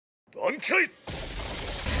Bankai!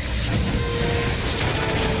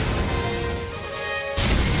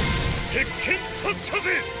 鉄拳突風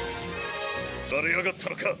されやがった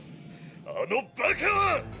のかあのバカ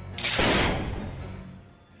は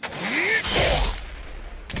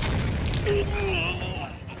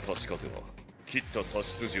足風は切った足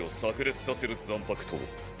筋を炸裂させる残白刀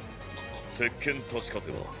鉄拳足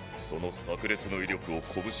風はその炸裂の威力を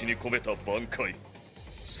拳に込めた挽回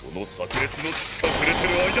その炸裂の近くれて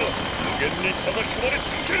る間無限に叩き込まれ続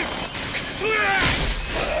ける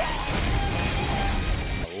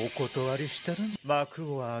お断りしたら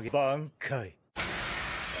幕を上げ挽回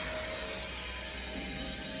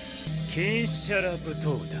金シャラ武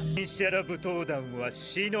闘団金シャラ武闘団は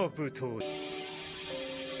死の武闘団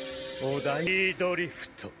お題ドリフ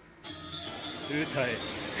ト歌え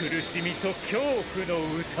苦しみと恐怖の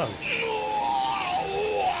歌を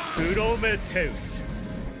プロメテウス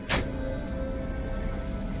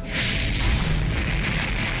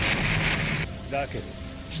だけど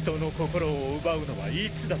人の心を奪うのはい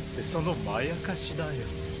つだってそのまやかしだよ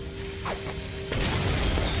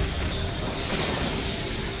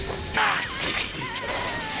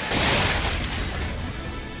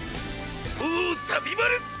おおザビマ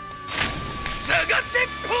ル下がって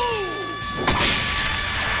こう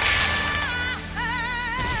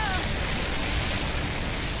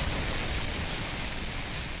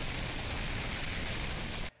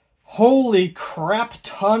Holy crap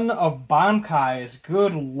ton of Bankais,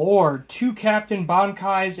 good lord. 2 Captain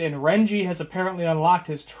Bankais, and Renji has apparently unlocked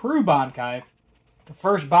his true Bankai. The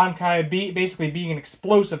first Bankai basically being an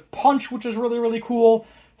explosive punch, which is really, really cool.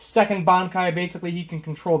 Second Bankai, basically he can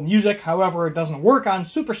control music, however it doesn't work on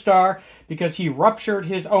Superstar because he ruptured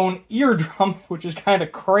his own eardrum, which is kind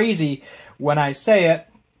of crazy when I say it.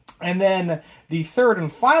 And then the third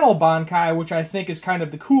and final Bankai, which I think is kind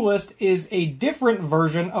of the coolest, is a different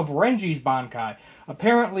version of Renji's Bankai.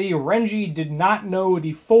 Apparently, Renji did not know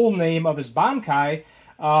the full name of his Bankai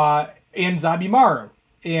in Zabimaru.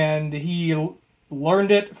 And he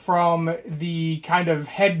learned it from the kind of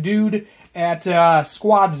head dude at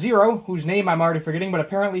Squad Zero, whose name I'm already forgetting, but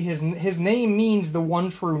apparently his name means the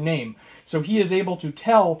one true name. So he is able to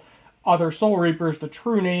tell other Soul Reapers the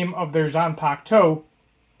true name of their Zanpakuto,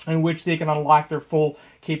 in which they can unlock their full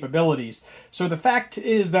capabilities. So the fact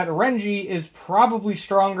is that Renji is probably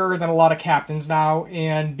stronger than a lot of captains now,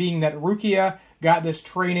 and being that Rukia got this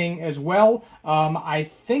training as well, I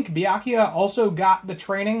think Byakuya also got the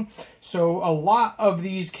training, so a lot of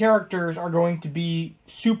these characters are going to be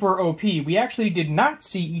super OP. We actually did not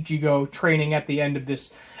see Ichigo training at the end of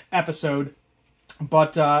this episode,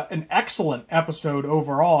 but an excellent episode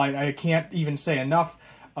overall. I can't even say enough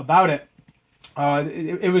about it.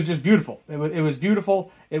 It was just beautiful. It was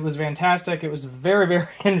beautiful. It was fantastic. It was very, very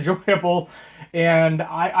enjoyable. And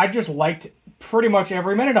I just liked pretty much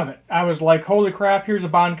every minute of it. I was like, holy crap, here's a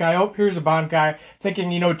Bankai. Oh, here's a Bankai.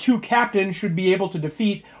 Thinking, 2 captains should be able to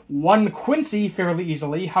defeat 1 Quincy fairly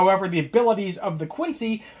easily. However, the abilities of the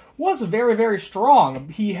Quincy was very, very strong.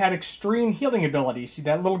 He had extreme healing abilities. See,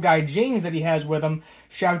 that little guy James that he has with him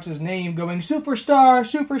shouts his name going, Superstar,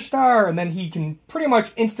 Superstar, and then he can pretty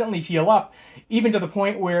much instantly heal up, even to the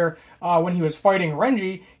point where when he was fighting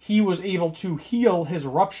Renji, he was able to heal his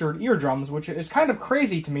ruptured eardrums, which is kind of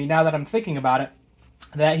crazy to me now that I'm thinking about it,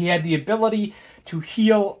 that he had the ability to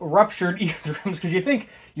heal ruptured eardrums, because you think,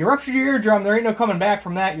 you ruptured your eardrum, there ain't no coming back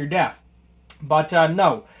from that, you're deaf. But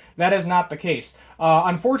no. That is not the case.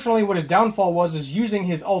 Unfortunately, what his downfall was is using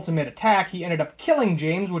his ultimate attack, he ended up killing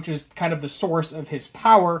James, which is kind of the source of his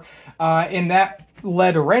power, and that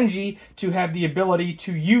led Renji to have the ability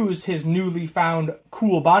to use his newly found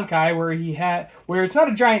cool Bankai, where it's not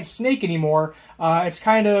a giant snake anymore, it's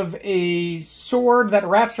kind of a sword that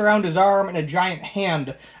wraps around his arm and a giant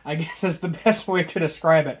hand, I guess is the best way to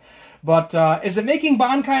describe it. But is it making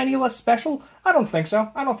Bankai any less special? I don't think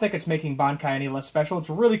so. I don't think it's making Bankai any less special. It's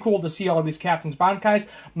really cool to see all of these captains' Bankais.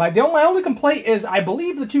 My only complaint is I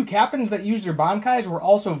believe the 2 captains that used their Bankais were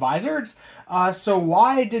also Vizards. So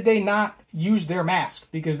why did they not use their mask?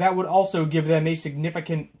 Because that would also give them a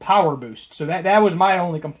significant power boost. So that was my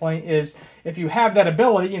only complaint, is if you have that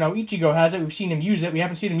ability, Ichigo has it, we've seen him use it, we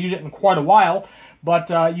haven't seen him use it in quite a while,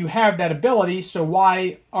 but you have that ability, so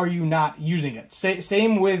why are you not using it?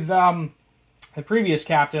 Same with the previous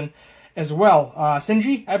captain as well.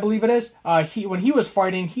 Shinji, I believe it is. When he was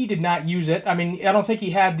fighting, he did not use it. I mean, I don't think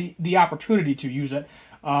he had the opportunity to use it.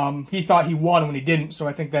 He thought he won when he didn't, so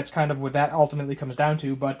I think that's kind of what that ultimately comes down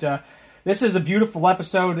to. But this is a beautiful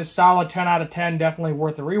episode. It's solid 10 out of 10. Definitely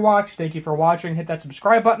worth a rewatch. Thank you for watching. Hit that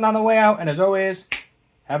subscribe button on the way out. And as always,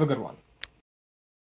 have a good one.